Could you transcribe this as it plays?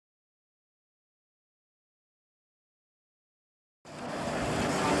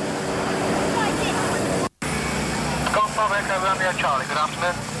Romeo Charlie, good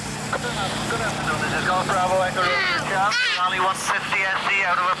afternoon. Good afternoon, this is Golf Bravo Echo Romeo Charlie. Charlie 150 SC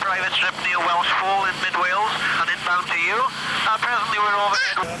out of a private strip near Welsh Fall in mid-Wales and inbound to you. Presently we're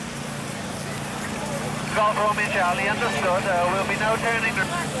overhead. Golf Romeo Charlie, understood. We'll be now turning the...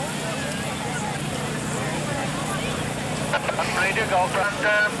 Radio Golf and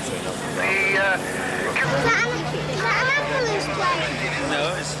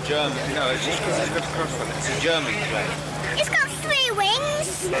No, it's a German. No, it's just because it's got a cross on it. It's a German plane. It's got 3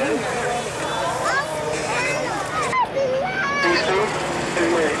 wings.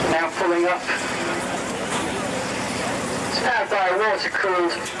 Now pulling up. It's powered by a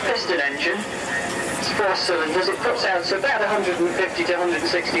water-cooled piston engine. It's 4 cylinders. It puts out to about 150 to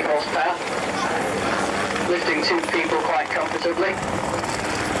 160 horsepower, lifting 2 people quite comfortably.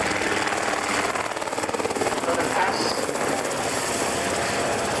 Another pass.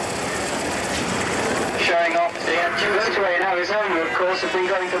 Showing off the engine. Motorway in Arizona, of course, have been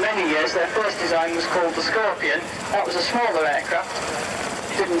going for many years. Their first design was called the Scorpion. That was a smaller aircraft.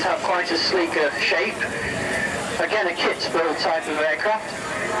 Didn't have quite as sleek a shape. Again, a kit-build type of aircraft.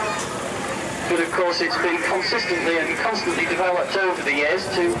 But of course, it's been consistently and constantly developed over the years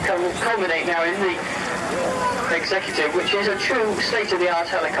to culminate now in the Executive, which is a true state-of-the-art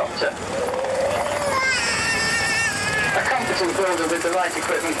helicopter. A competent builder with the right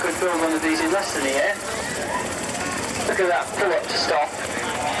equipment could build one of these in less than a year. Look at that pull up to stop.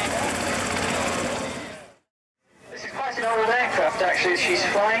 This is quite an old aircraft actually she's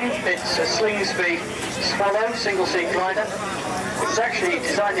flying. It's a Slingsby Swallow, single-seat glider. It was actually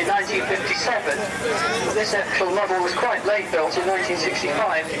designed in 1957. This actual model was quite late built in 1965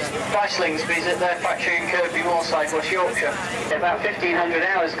 by Slingsby's at their factory in Kirkby Moorside, West Yorkshire. About 1,500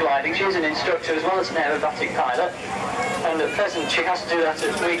 hours gliding. She's an instructor as well as an aerobatic pilot. And at present she has to do that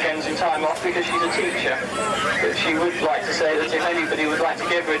at weekends and time off because she's a teacher. But she would like to say that if anybody would like to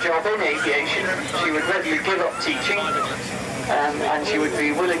give her a job in aviation, she would readily give up teaching. And she would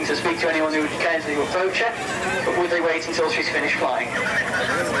be willing to speak to anyone who would care to approach her, but would they wait until she's finished flying?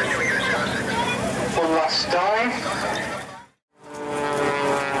 One last dive.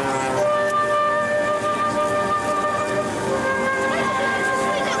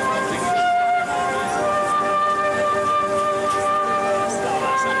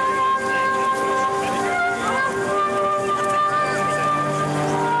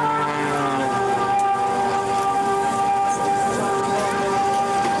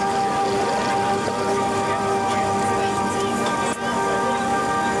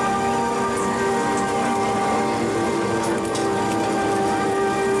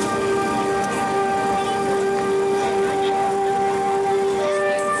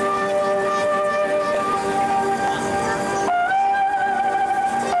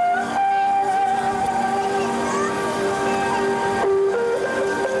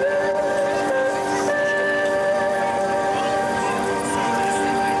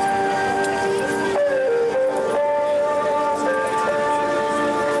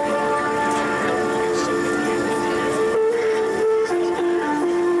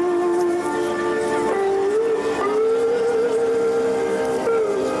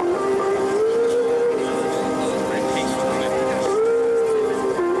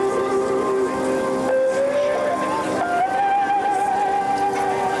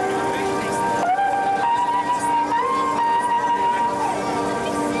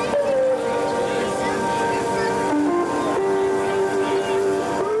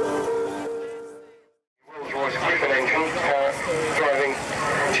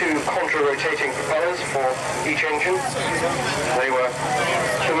 Rotating propellers for each engine. They were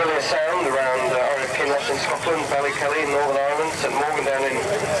familiar sound around Kinloss in Scotland, Ballykelly in Northern Ireland, St Morgan down in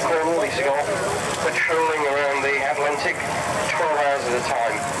Cornwall, East Gulf, patrolling around the Atlantic 12 hours at a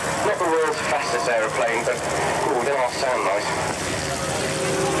time. Not the world's fastest aeroplane, but they are sound nice.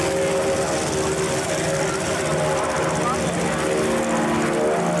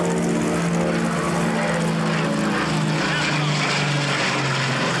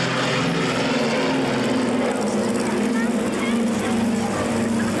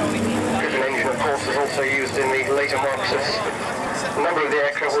 Also used in the later Marxists. A number of the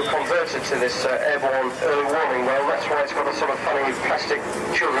aircraft were converted to this airborne early warning well. That's why it's got a sort of funny plastic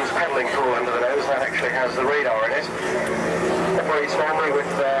children's paddling pool under the nose that actually has the radar in it. Operates normally with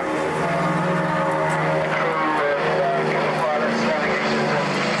a crew of pilots, navigators,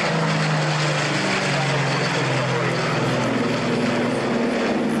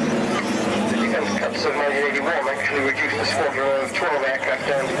 the defence cuts of 1981 actually reduced the squadron of 12 aircraft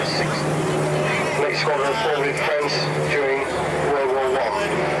down to 6. Next squadron formed in France during World War I.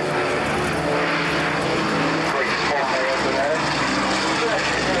 Great bomb over there.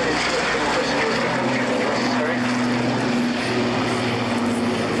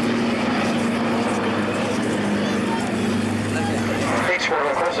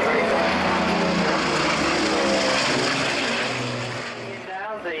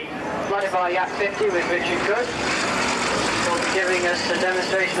 A350 with Richard Good, giving us a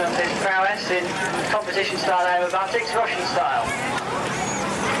demonstration of his prowess in competition-style aerobatics, Russian style.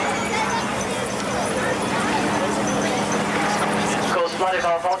 Of course,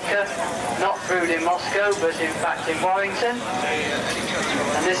 Vladimir vodka, not brewed in Moscow, but in fact in Warrington.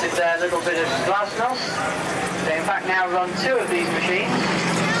 And this is their little bit of glasnost. They in fact now run 2 of these machines.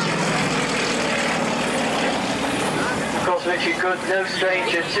 Of course, Richard Good, no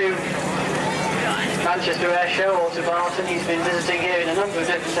stranger to Manchester Airshow or to Barton. He's been visiting here in a number of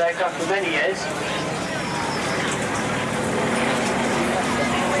different aircraft for many years.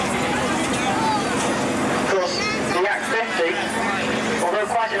 Of course, the Yak-50, although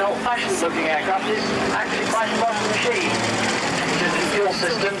quite an old-fashioned looking aircraft, is actually quite a modern machine. Which has fuel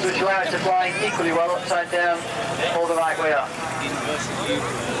systems which allow it to fly equally well upside down or the right way up.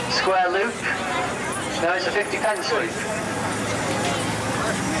 Square loop. No, it's a 50 pence loop.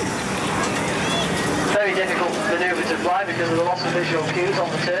 Very difficult manoeuvre to fly because of the loss of visual cues on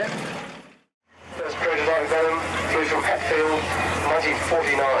the turn. First prototype Venom flew from Hatfield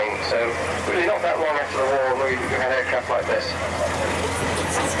 1949, so really not that long after the war we had aircraft like this.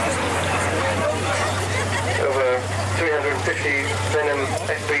 Over 350 Venom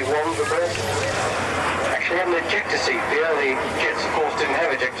FB1s were built. Actually had an ejector seat. The early jets, of course, didn't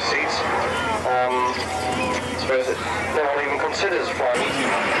have ejector seats. I suppose that no one even considers flying.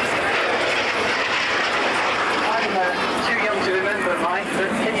 I'm too young to remember mine, but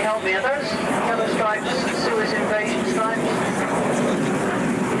can you help me? Are those yellow stripes Suez invasion stripes?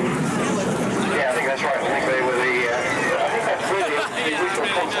 Yeah, I think that's right. I think they were the... I think that's really the original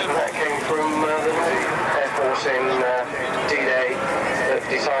concept of that came from the Air Force in D-Day that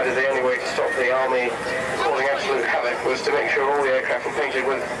decided the only way to stop the Army causing absolute havoc was to make sure all the aircraft were painted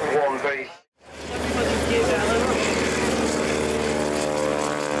with one very...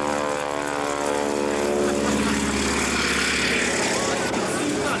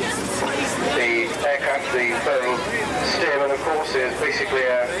 The Boeing Stearman, of course, is basically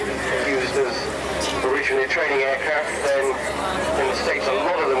used as originally a training aircraft. Then in the States a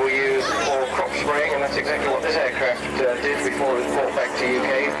lot of them were used for crop spraying, and that's exactly what this aircraft did before it was brought back to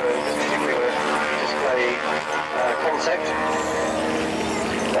UK for this particular display concept.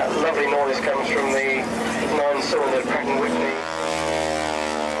 That lovely noise comes from the 9-cylinder Pratt & Whitney.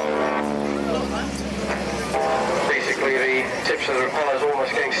 Basically the tips of the propellers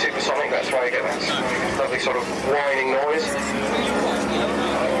almost getting supersonic, that's why you get that lovely sort of whining noise.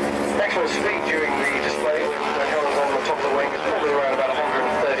 Maximum speed during the display when held on the top of the wing is probably around about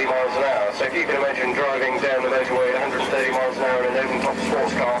 130 miles an hour. So if you can imagine driving down the motorway at 130 miles an hour in an open-top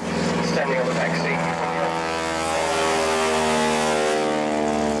sports car, standing on the back seat.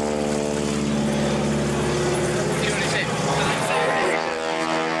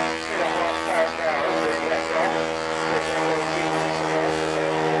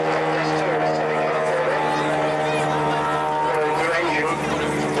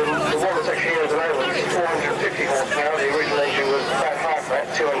 Horsepower, the original engine was about half that,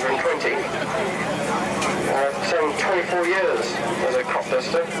 220. Some 24 years as a crop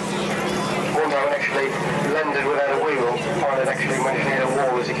duster. One time it actually landed without a wheel. The pilot actually managed to hit a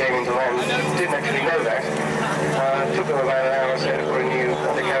wall as he came into land. Didn't actually know that. Took them about an hour or so to put a new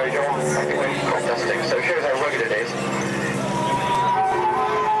undercarriage on. Back it went crop dusting. So it shows how rugged it is.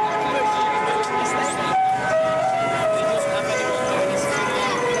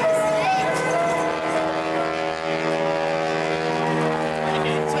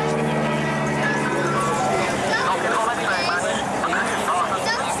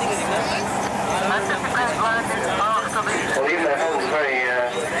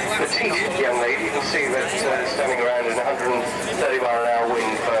 Young lady, you can see that standing around in 130 mile an hour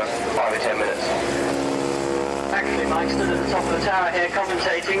wind for 5 or 10 minutes. Actually, Mike stood at the top of the tower here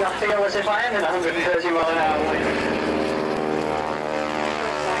commentating. I feel as if I am in 130 mile an hour wind.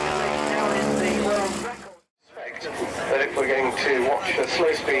 That if we're going to watch a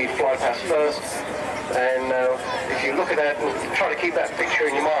slow speed fly past first, and if you look at that and try to keep that picture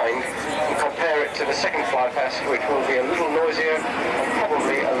in your mind and compare it to the second fly past, which will be a little noisier and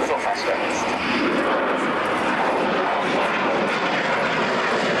probably a little faster.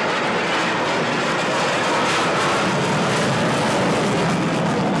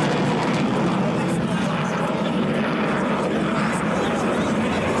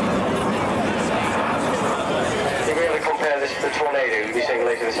 The Tornado you'll be seeing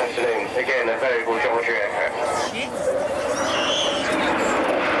later this afternoon. Again, a variable geometry aircraft.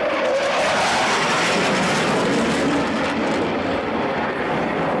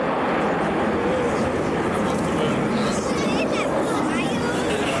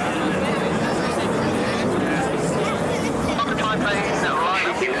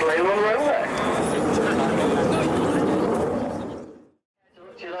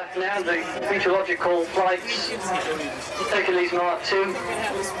 futurological flights, Hercules Mark II,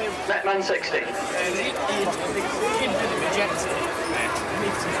 Metman 60.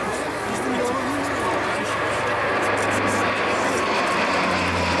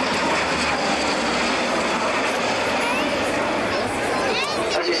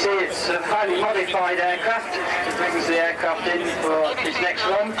 As you see, it's a highly modified aircraft. It brings the aircraft in for its next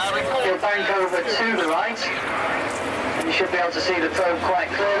run. He'll bank over to the right, and you should be able to see the probe quite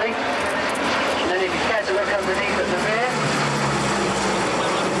clearly. And then if you care to look underneath at the rear,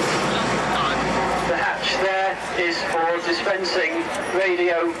 the hatch there is for dispensing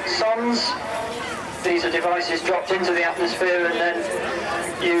radio sondes. These are devices dropped into the atmosphere and then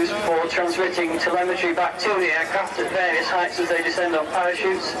used for transmitting telemetry back to the aircraft at various heights as they descend on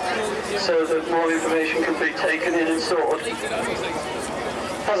parachutes, so that more information can be taken in and stored. It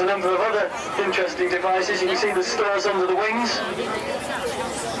has a number of other interesting devices. You can see the stores under the wings.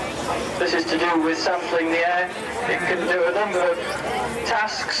 This is to do with sampling the air. It can do a number of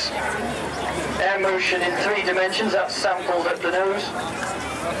tasks. Air motion in 3 dimensions, that's sampled at the nose.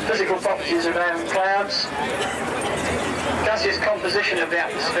 Physical properties around clouds. Gaseous composition of the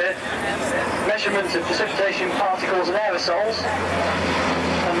atmosphere. Measurement of precipitation particles and aerosols.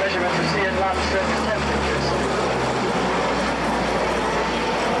 And measurement of sea and land surface temperatures.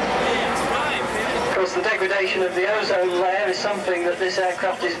 Of course, the degradation of the ozone layer is something that this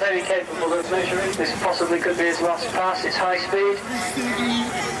aircraft is very capable of measuring. This possibly could be as lost past its high speed.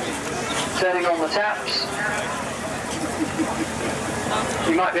 Turning on the taps.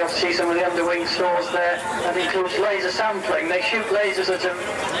 You might be able to see some of the underwing stores there. That includes laser sampling. They shoot lasers at a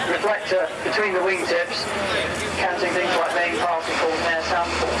reflector between the wingtips, counting things like main particles and air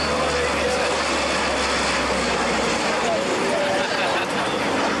samples.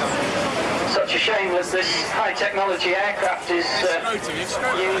 Such a shame that this high-technology aircraft is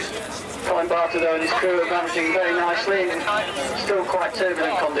used. Colin Barton and his crew are managing very nicely in still quite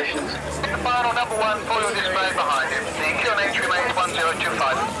turbulent conditions. The final number 1 for your display behind him. The QNH remains 1025.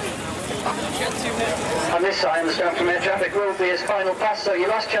 And this, I understand from air traffic, will be his final pass, so your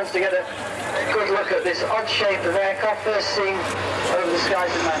last chance to get a good look at this odd shape of aircraft first seen over the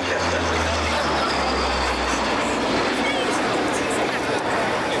skies of Manchester.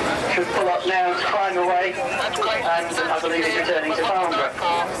 Should pull up now to climb away, and I believe he's returning to Farnborough.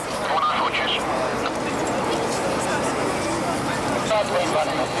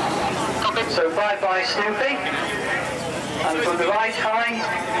 So bye-bye Snoopy, and from the right high,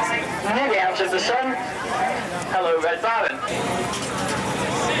 nearly out of the sun, hello Red Baron.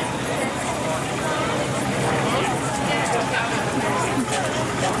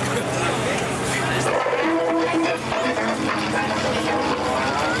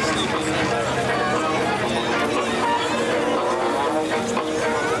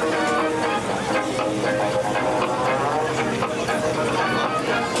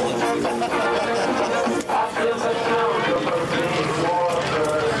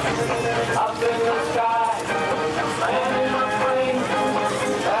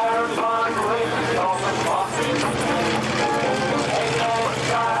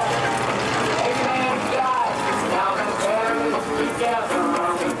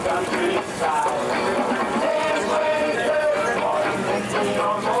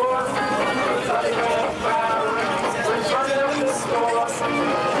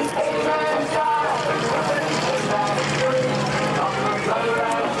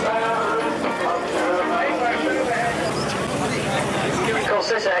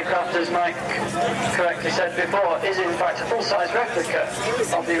 This aircraft, as Mike correctly said before, is in fact a full-size replica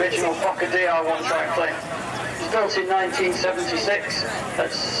of the original Fokker DR1 triplane. It was built in 1976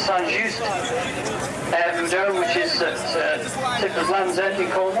 at Saint-Just Aérodrome, which is at Tipper's Land's End in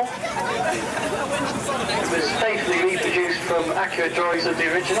Cornwall. It was faithfully reproduced from accurate drawings of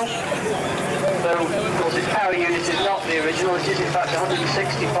the original, though of course its power unit is not the original. It is in fact a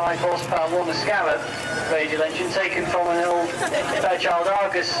 165 horsepower Warner Scarab radial engine taken from an old Fairchild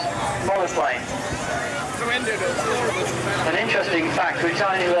Argus monoplane. An interesting fact which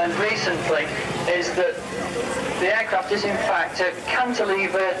I only learned recently is that the aircraft is in fact a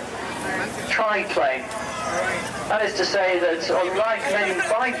cantilever triplane. That is to say that unlike many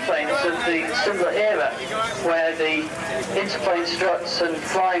biplanes of the similar era, where the interplane struts and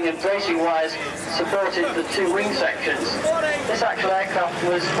flying and bracing wires supported the 2 wing sections, this actual aircraft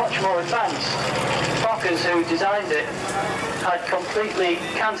was much more advanced. Fokkers who designed it had completely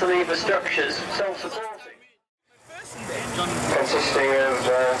cantilever structures, self-supporting. Consisting of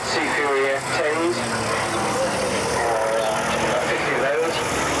Sea Fury F-10s, 50 of those,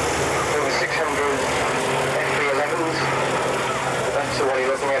 over 600 F-311s. That's the one you're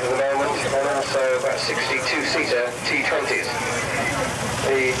looking at the moment.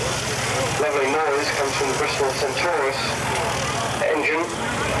 Centaurus engine,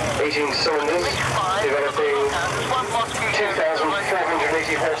 18 cylinders, developing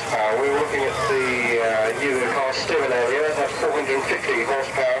 2,480 horsepower. We were looking at the new car steering earlier, that had 450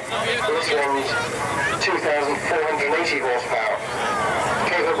 horsepower. This one's 2,480 horsepower,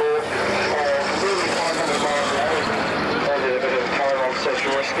 capable of nearly 500 miles an hour. I did a bit of time on search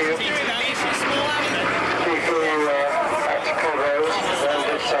and rescue. We flew out to Colorado and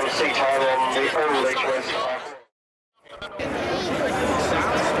did some sea time on the old HMS.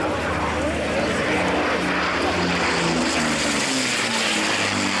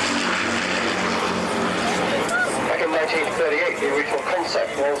 Back in 1938, the original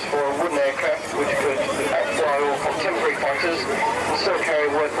concept was for a wooden aircraft which could outfly all contemporary fighters and still carry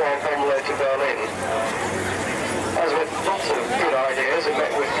worthwhile bomb load to Berlin. As with lots of good ideas, it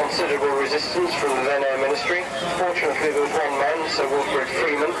met with considerable resistance from the then Air Ministry. Fortunately, there was one man, Sir Wilfred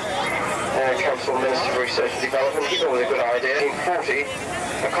Freeman, Council Minister for Research and Development. He thought it was a good idea. In 1940,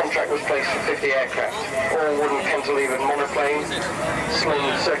 a contract was placed for 50 aircraft, all wooden cantilevered monoplane, slim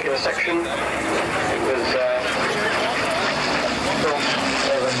circular section. It was built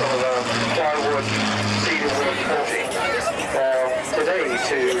over sort of a plywood, cedar wood 40. Now, today,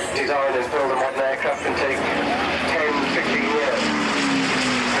 to design and build a modern aircraft can take 10-15 years.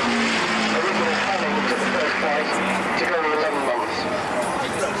 Original planning took the first flight to go in 11 months.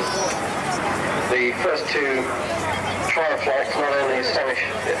 The first two trial flights not only astonished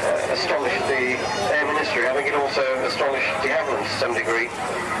the Air Ministry, I think it also astonished de Havilland to some degree.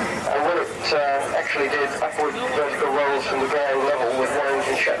 And when it actually did upward vertical rolls from the ground level with one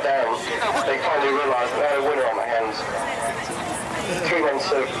engine shut down, they finally realised they had a winner on their hands. 3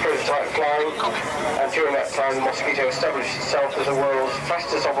 months of prototype flying, and during that time the Mosquito established itself as the world's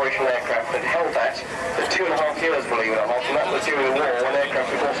fastest operational aircraft. It held that for 2.5 years, believe it or not, and that was during the war when aircraft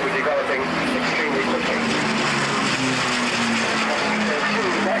was also developing extremely quickly.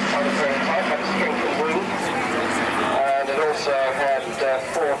 That kind of prototype had a strengthened wing, and it also had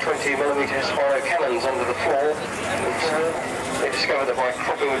 4 20mm Spiro cannons under the floor. They discovered that by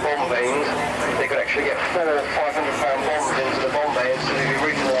cropping the bomb vanes, they could actually get 4 500-pound bombs into the bomb bay instead of the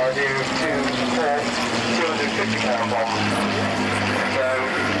original idea of 2 250-pound bombs. So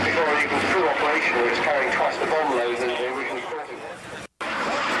before it even flew operational, it was carrying twice the bomb load than they originally thought it was.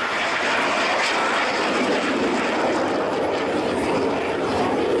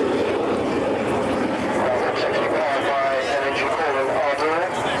 It's actually powered by an engine called an Ardor.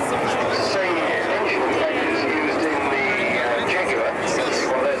 It's the same engine, in fact, as used in the Jaguar. You'll see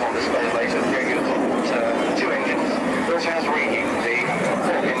one of those on display later. The Jaguar's got 2 engines. It also has reheat. The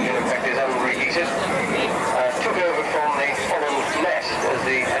Hawk engine, in fact, is unreheated. Took over from the Holland Net as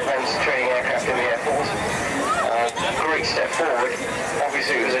the advanced training aircraft in the Air Force. Great step forward.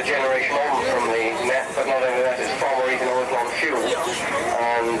 Obviously, it was a generation on from the Net, but not only that, it's far more economical on fuel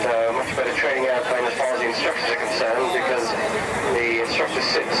and much better training airplane as far as the instructors are concerned, because the instructor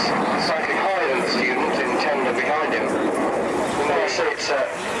sits slightly higher than the student in tandem behind him. When I say it's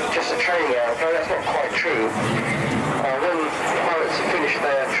just a training airplane, that's not quite true. When pilots have finished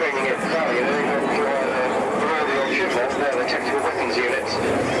their training at Valley, they go to they're the tactical weapons units,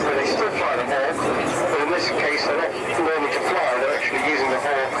 where they still fly the Hawk, but in this case they're not learning to fly, they're actually using the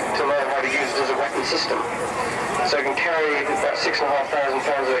Hawk to learn how to use it as a weapon system. So it can carry about 6,500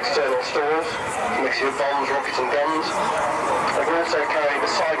 pounds of external stores, a mixture of bombs, rockets and guns. It can also carry the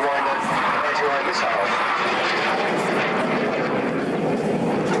Sidewinder anti-air missile.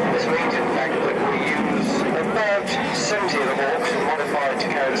 This means in fact that we use about 70 of the Hawks modified to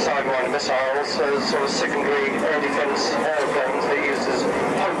carry the Sidewinder missiles as sort of secondary air defence aeroplanes. They're used as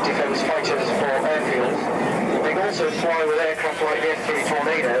point defence fighters for airfields. They can also fly with aircraft like the F-3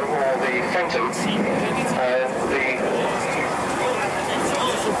 Tornado or the Phantom. The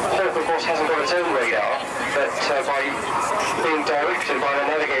Hawk, of course, hasn't got its own radar, but by being directed by the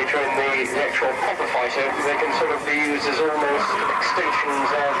navigator in the actual proper fighter, they can sort of be used as almost extensions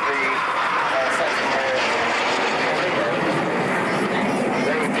of the Phantom Tornado.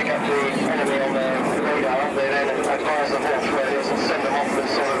 They would pick up the enemy on their radar, they then advise the Hawks where it is and send them off with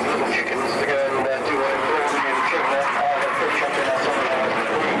sort of little chickens to go and do whatever ordering in China, either pretty much in that sort of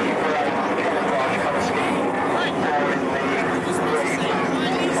camouflage colour scheme, or in the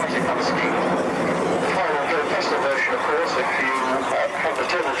fighter colour scheme. The final good festive version, of course, if you have the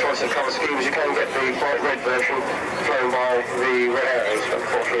total choice of colour schemes, you can get the bright red version flown by the Red Arrows, but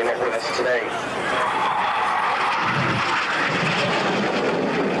unfortunately not with us today.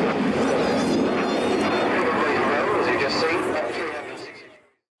 As you just seen,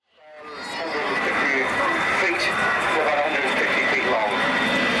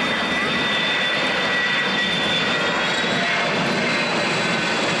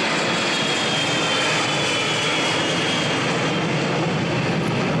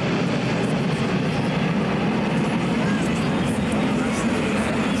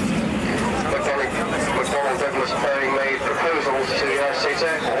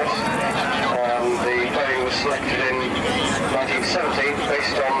 1970,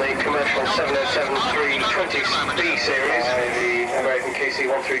 based on the commercial 707-320B series, the American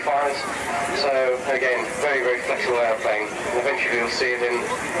KC-135s. So again, very, very flexible airplane. And eventually you'll see it in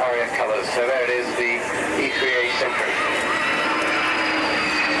RAF colours. So there it is, the E3A Sentry.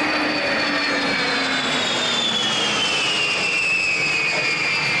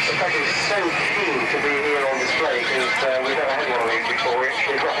 So keen to be here on display because we've never had one of these before. We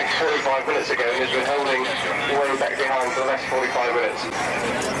actually arrived 45 minutes ago and has been holding way back behind for the last 45 minutes.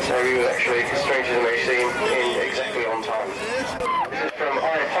 So he was actually, as strange as it may seem, in exactly on time. This is from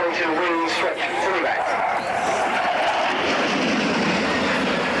RAF Hollington Wing Swept Fullback.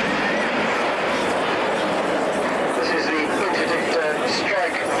 This is the interdict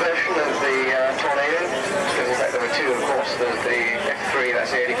strike version of the Tornado, because in fact there were two, of course. There's the F3,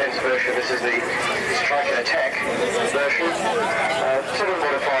 that's the air defence version. This is the strike and attack version. Sort of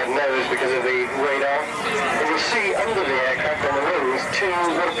modified nose because of the radar. And you see under the aircraft on the wings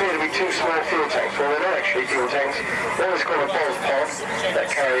what appear to be two small fuel tanks. Well, they're not actually fuel tanks. One is called a BOS pod that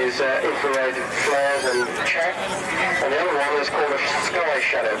carries infrared flares and chaff, and the other one is called a sky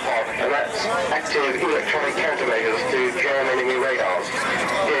shadow pod, and that's active electronic countermeasures to jam enemy radars.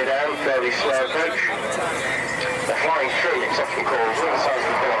 Gear down, fairly slow approach. The flying trim, it's often called, what the size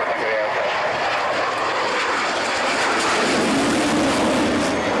of the ball on the back of the aircraft.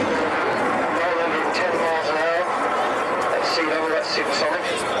 That's supersonic,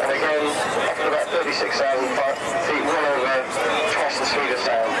 and again, up to about 36,000 feet, well over twice the speed of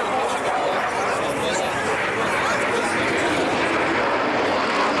sound.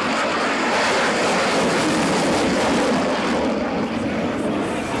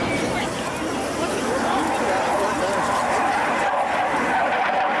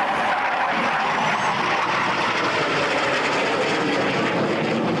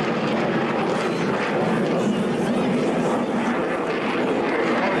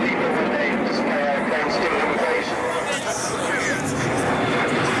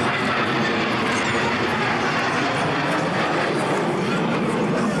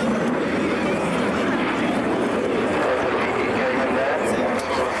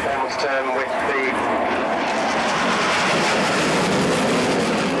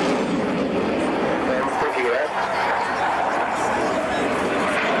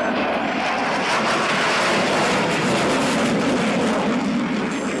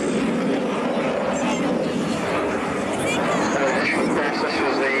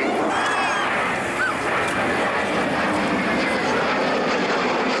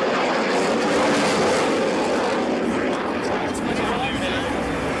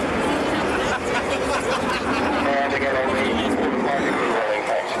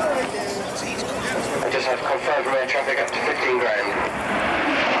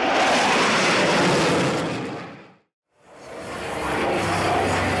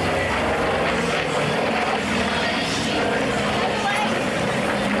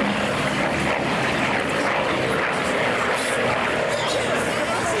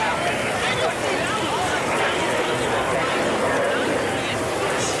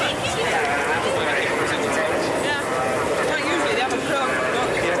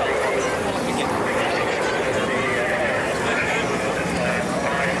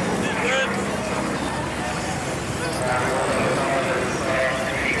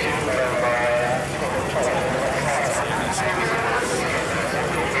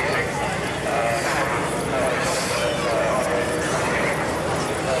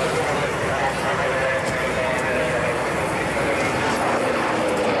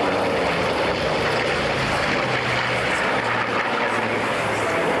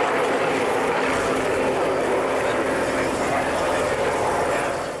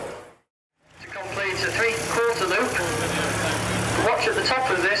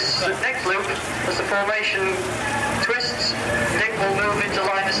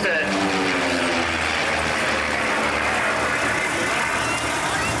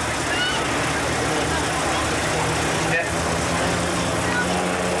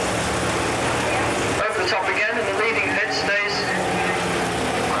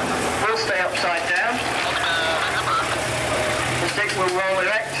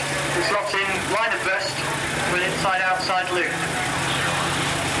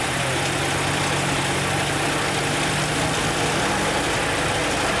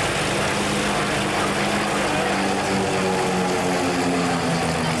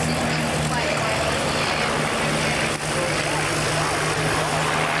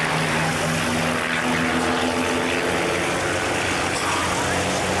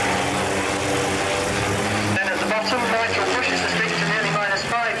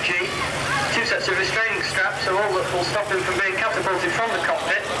 interval that will stop him from being catapulted from the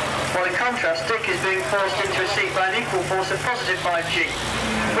cockpit, while in contrast Dick is being forced into a seat by an equal force of positive 5G,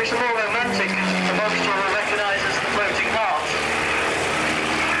 which the more romantic amongst you will recognise as the floating heart.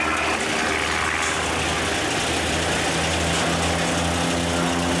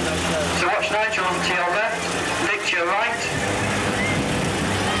 So watch Nigel to your left, Dick to your right.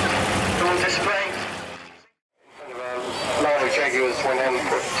 It will display. Lino Jaguars went and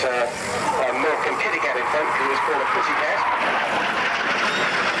put Milk and Kitty Cat in front because it was called a Pussy Cat.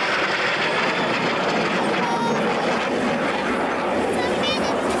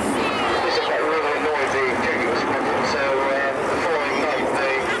 This effect really annoyed the Jaguars, so the following night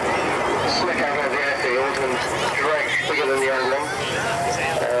they snuck out of the airfield and dragged bigger than the old one.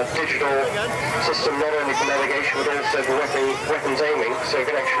 Digital system not only for navigation but also for weapons aiming, so it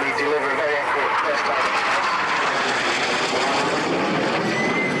can actually deliver a very accurate test target.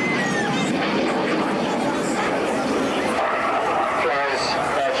 Flies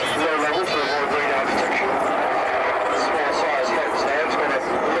at low level to avoid radar detection. Small size helps there. It's got a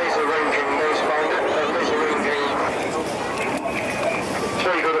laser ranging nose finder, laser ranging. It's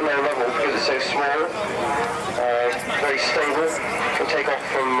very good at low level because it's so small, very stable. Can take off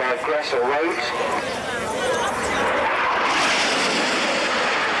from grass or roads.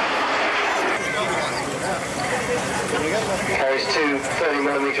 Carries two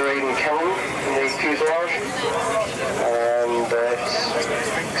 30mm Aiden cannon in the fuselage, and it's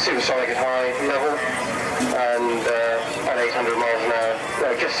supersonic at high level and at 800 miles an hour. No,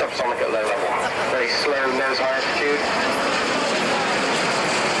 just subsonic at low level. Very slow nose high altitude.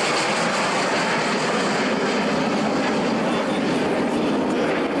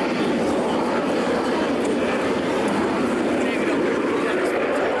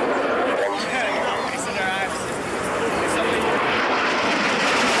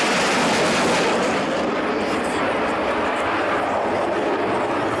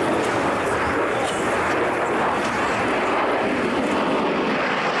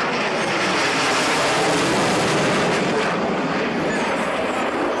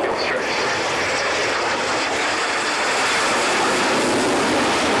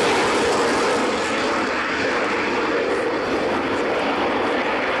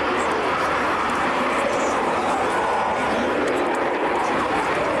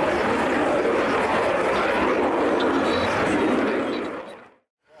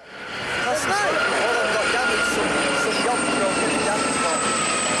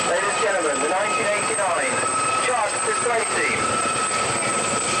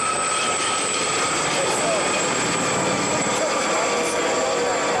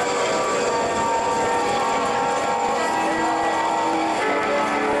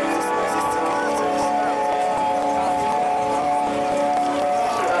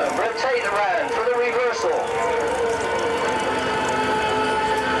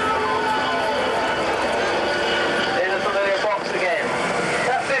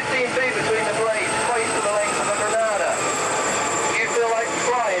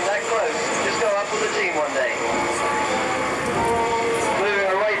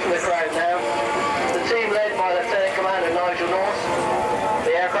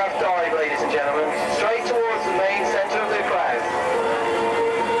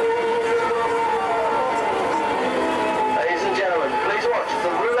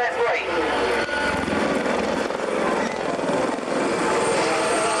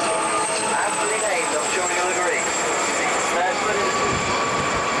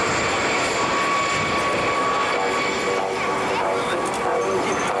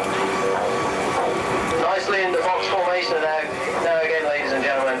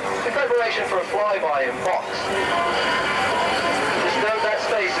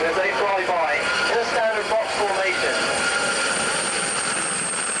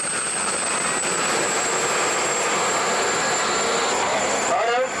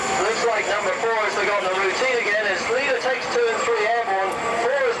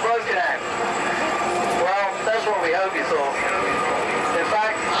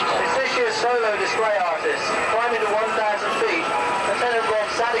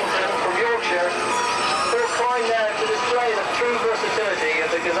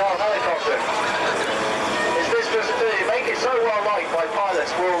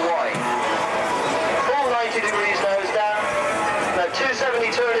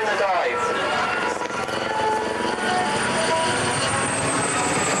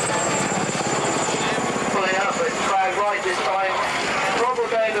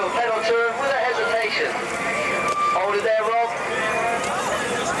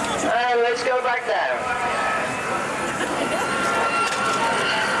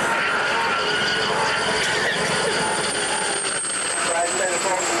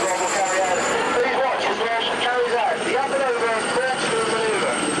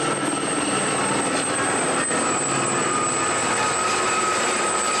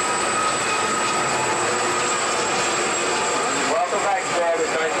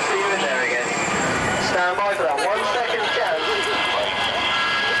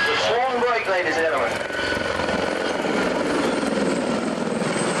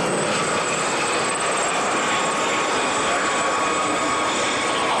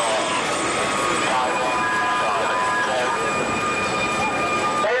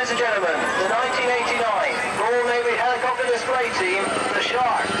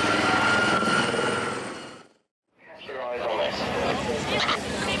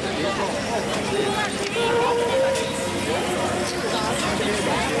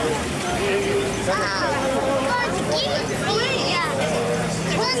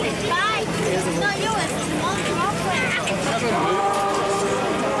 Bye. It's not yours.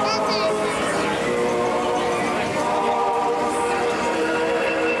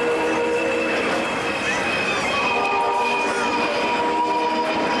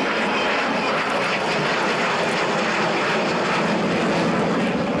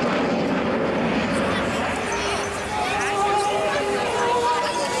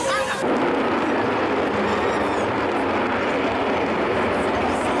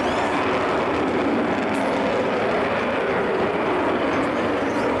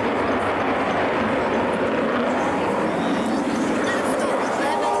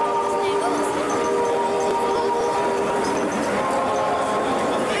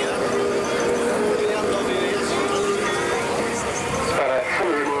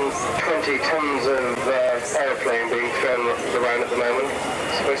 Tons of aeroplane being thrown around at the moment.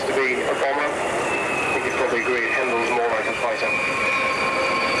 It's supposed to be a bomber. I think you'd probably agree it handles more like a fighter.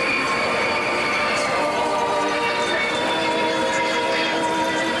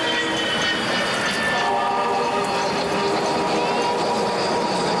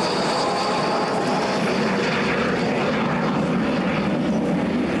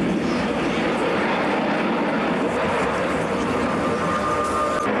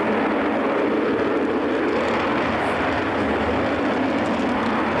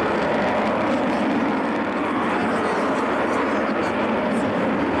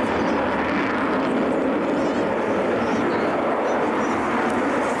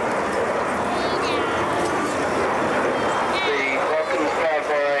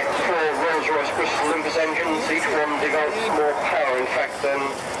 Engines, each one develops more power, in fact, than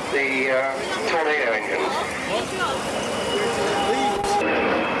the Tornado engines.